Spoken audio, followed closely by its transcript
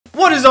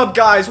What is up,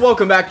 guys?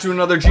 Welcome back to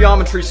another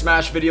Geometry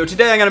Smash video.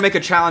 Today I'm gonna make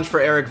a challenge for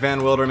Eric Van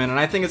Wilderman, and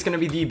I think it's gonna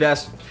be the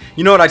best,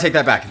 you know what, I take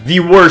that back,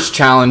 the worst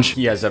challenge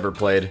he has ever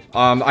played.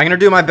 I'm gonna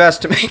do my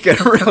best to make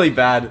it really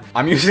bad.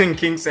 I'm using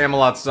King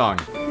Samalot's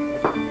song.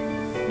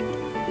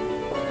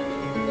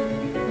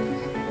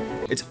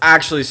 It's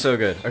actually so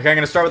good. Okay, I'm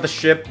gonna start with the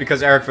ship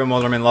because Eric Van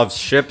Wilderman loves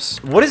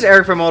ships. What is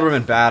Eric Van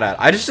Wilderman bad at?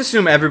 I just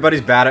assume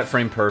everybody's bad at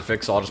frame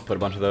perfect, so I'll just put a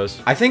bunch of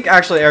those. I think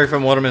actually Eric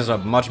Van Wilderman is a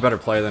much better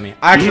player than me.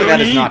 Actually, that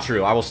is not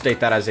true. I will state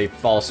that as a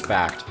false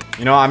fact.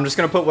 You know, I'm just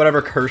gonna put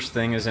whatever cursed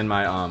thing is in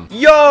my,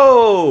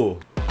 Yo!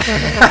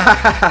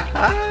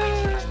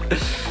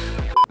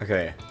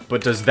 Okay,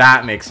 but does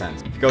that make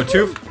sense? If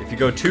you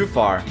go too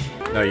far,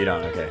 no, you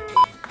don't, okay.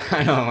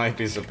 I know it might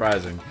be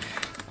surprising.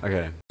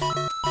 Okay.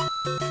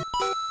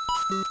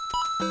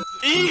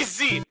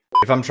 Easy!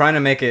 If I'm trying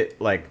to make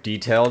it, like,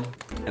 detailed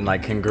and,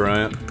 like,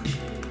 congruent.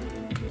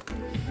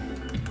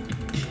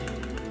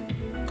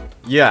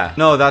 Yeah.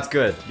 No, that's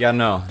good. Yeah,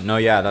 no. No,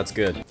 yeah, that's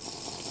good.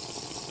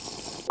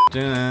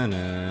 You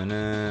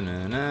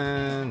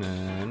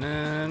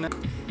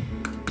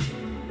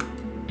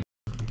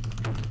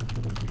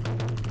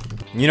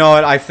know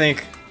what? I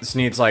think this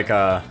needs, like,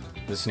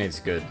 this needs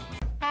good.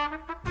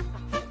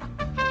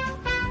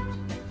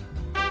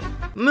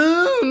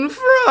 Moon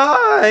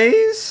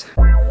fries!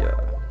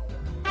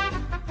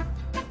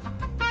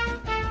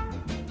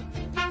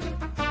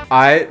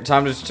 Alright,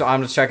 time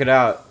to check it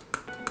out.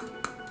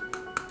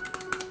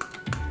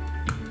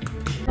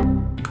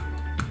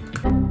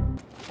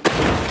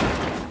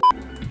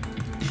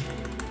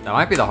 That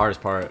might be the hardest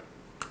part.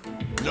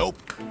 Nope.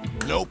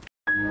 Nope.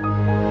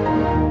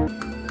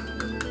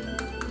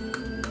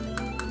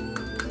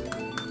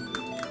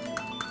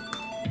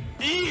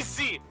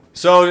 Easy!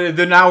 So,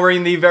 now we're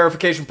in the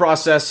verification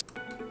process.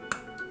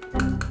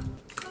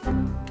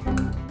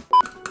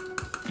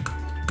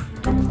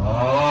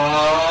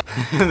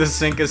 The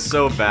sync is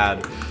so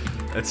bad.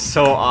 It's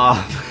so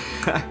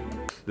off.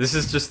 This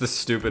is just the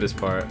stupidest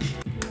part.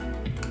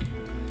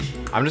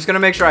 I'm just gonna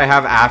make sure I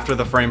have after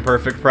the frame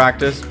perfect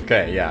practice.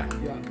 Okay, yeah.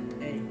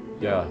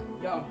 Yeah.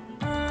 Yo.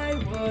 I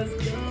was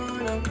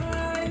gonna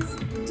rise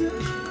to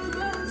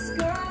the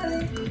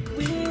sky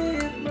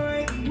with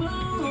my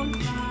moon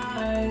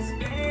eyes.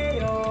 They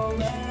all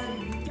let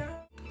me down.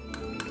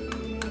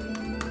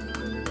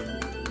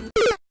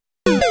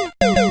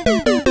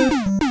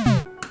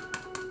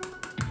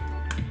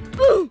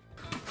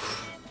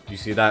 You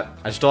see that?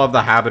 I still have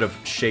the habit of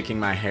shaking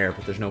my hair,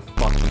 but there's no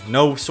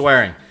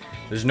swearing.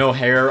 There's no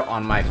hair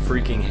on my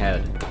freaking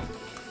head.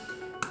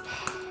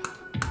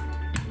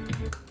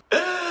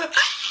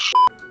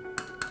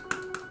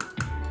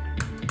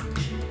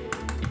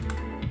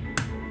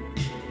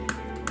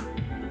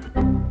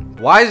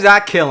 Why is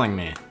that killing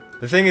me?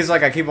 The thing is,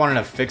 like, I keep wanting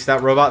to fix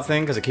that robot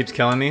thing because it keeps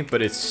killing me,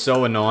 but it's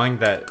so annoying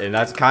and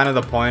that's kind of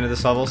the point of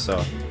this level,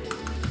 so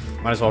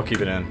might as well keep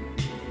it in.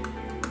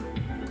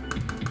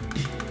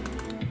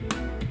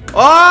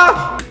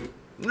 Oh!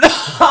 No!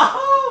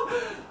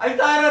 I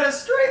died on a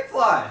straight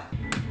fly!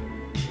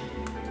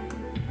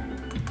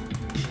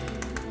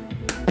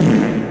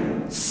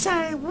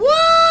 Say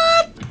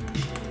what?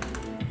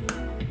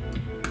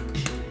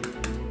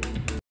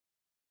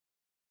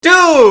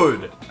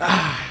 Dude!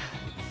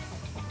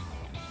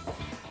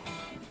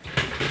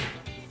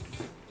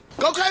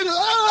 Go crazy!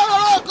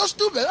 Go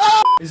stupid!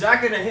 Is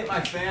that gonna hit my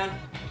fan?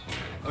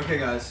 Okay,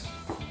 guys.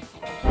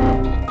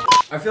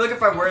 I feel like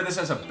if I wear this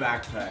as a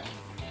backpack.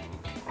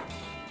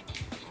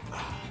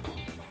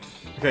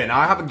 Okay, now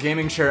I have a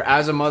gaming chair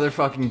as a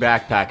motherfucking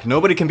backpack.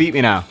 Nobody can beat me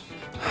now.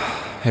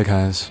 Hey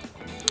guys.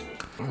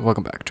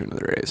 Welcome back to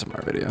another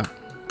ASMR video.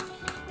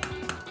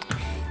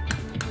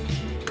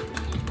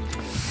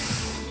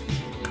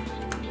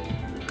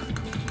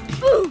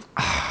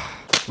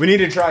 We need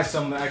to try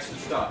some extra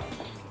stuff.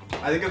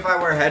 I think if I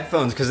wear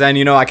headphones, because then,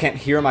 you know, I can't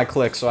hear my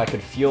clicks, so I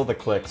could feel the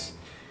clicks.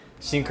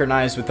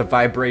 Synchronized with the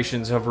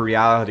vibrations of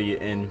reality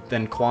and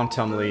then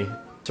quantumly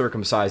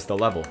circumcise the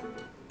level.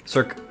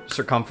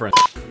 Circumference.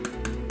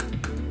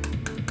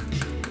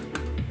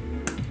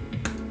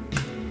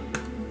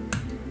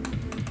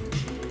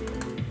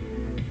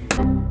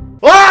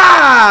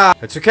 Ah!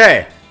 It's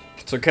okay.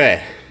 It's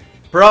okay.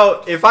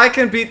 Bro, if I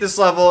can beat this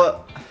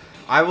level,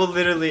 I will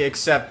literally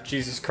accept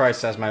Jesus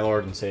Christ as my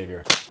Lord and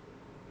Savior.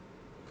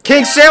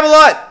 King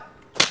Samalot!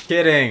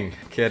 Kidding.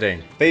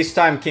 Kidding.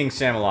 FaceTime King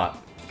Samalot.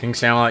 King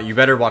Samalot, you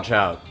better watch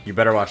out. You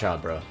better watch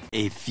out, bro.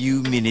 A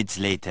few minutes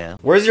later.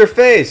 Where's your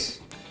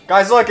face?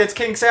 Guys, look, it's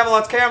King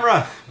Samalot's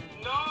camera.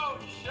 No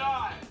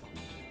shot!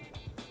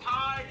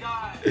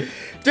 KaiGuy!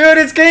 Dude,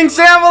 it's King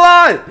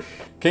Samalot!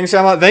 King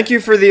Shoutout, thank you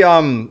for the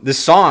this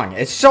song.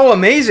 It's so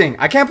amazing.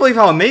 I can't believe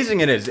how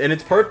amazing it is, and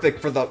it's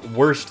perfect for the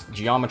worst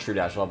Geometry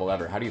Dash level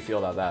ever. How do you feel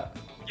about that?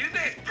 You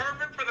say it's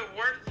perfect for the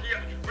worst?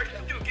 We're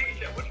gonna do a King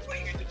shit. What are you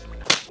playing?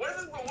 What is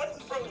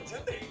this bro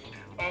doing?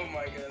 Oh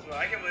my goodness, bro.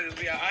 I can't believe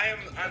this. Yeah, I'm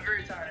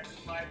very tired. This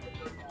is my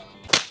first time.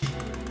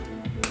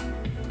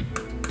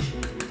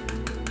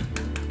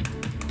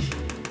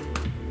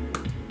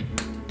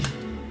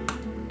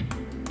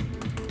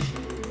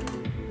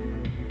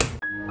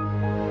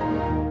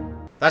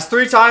 That's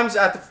 3 times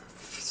at the...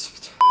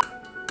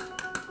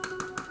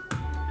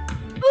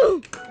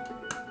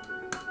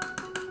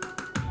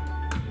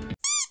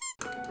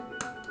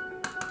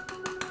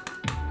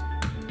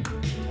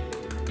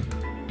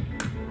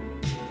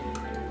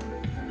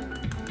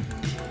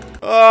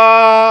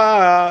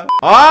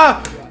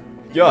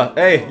 Yeah,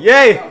 hey,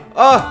 yay!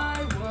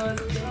 I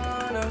was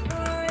gonna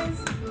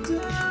rise to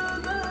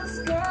the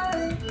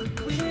sky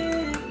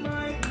with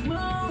my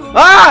moon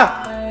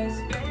eyes.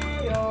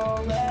 They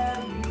all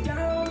let me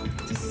down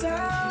to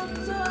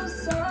sounds of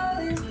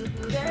silence.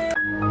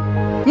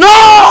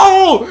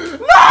 No!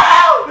 No!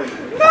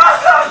 No!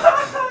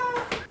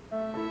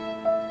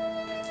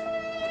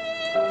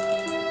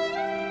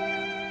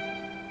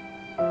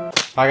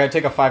 I gotta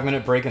take a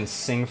 5-minute break and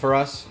sing for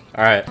us.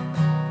 All right.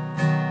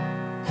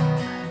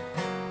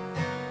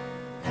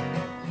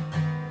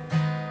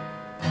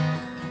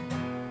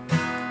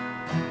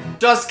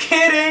 Just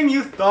kidding,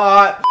 you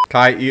thought.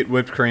 Kai, eat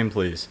whipped cream,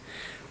 please.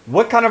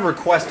 What kind of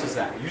request is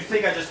that? You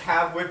think I just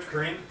have whipped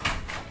cream?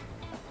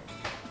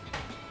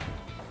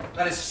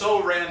 That is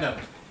so random.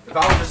 If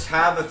I would just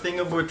have a thing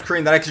of whipped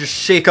cream that I could just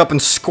shake up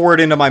and squirt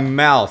into my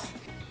mouth.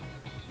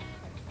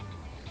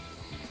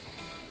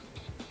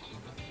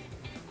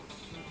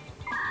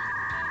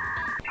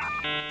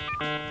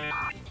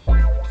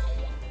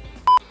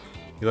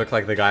 You look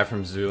like the guy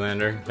from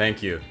Zoolander.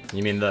 Thank you.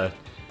 You mean the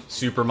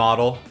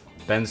supermodel?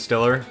 Ben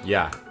Stiller?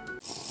 Yeah.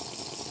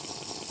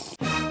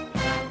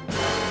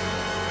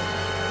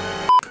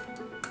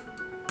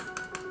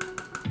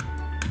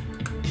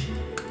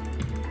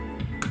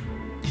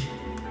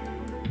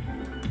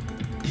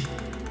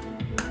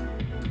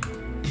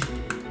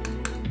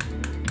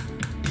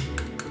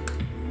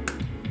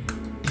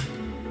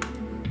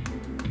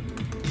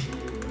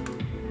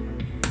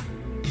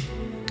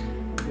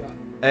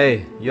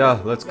 Hey,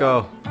 yeah, let's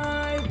go.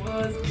 I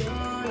was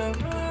gonna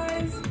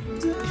rise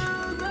to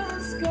the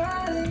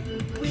sky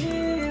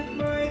with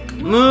my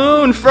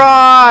Moon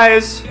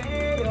fries!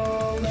 They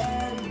all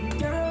let me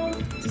down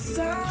to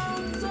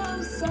sounds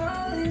of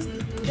silence.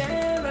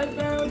 There I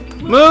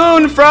found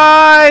Moon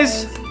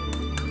fries!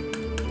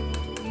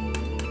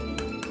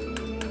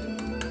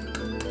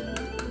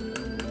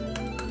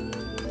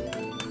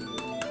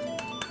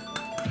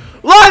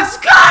 Let's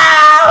go!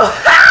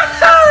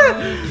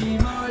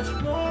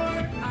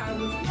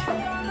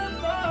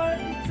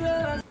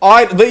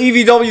 Alright, the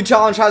EVW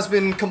challenge has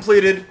been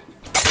completed.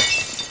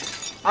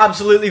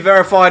 Absolutely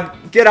verified.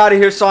 Get out of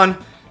here, son.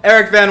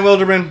 Eric Van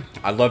Wilderman,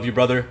 I love you,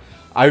 brother.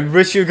 I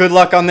wish you good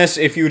luck on this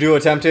if you do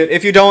attempt it.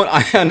 If you don't,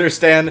 I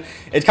understand.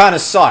 It kind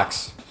of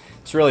sucks.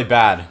 It's really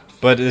bad.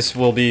 But this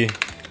will be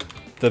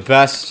the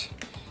best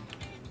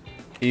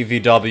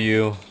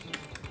EVW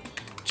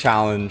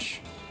challenge.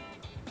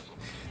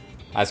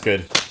 That's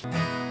good.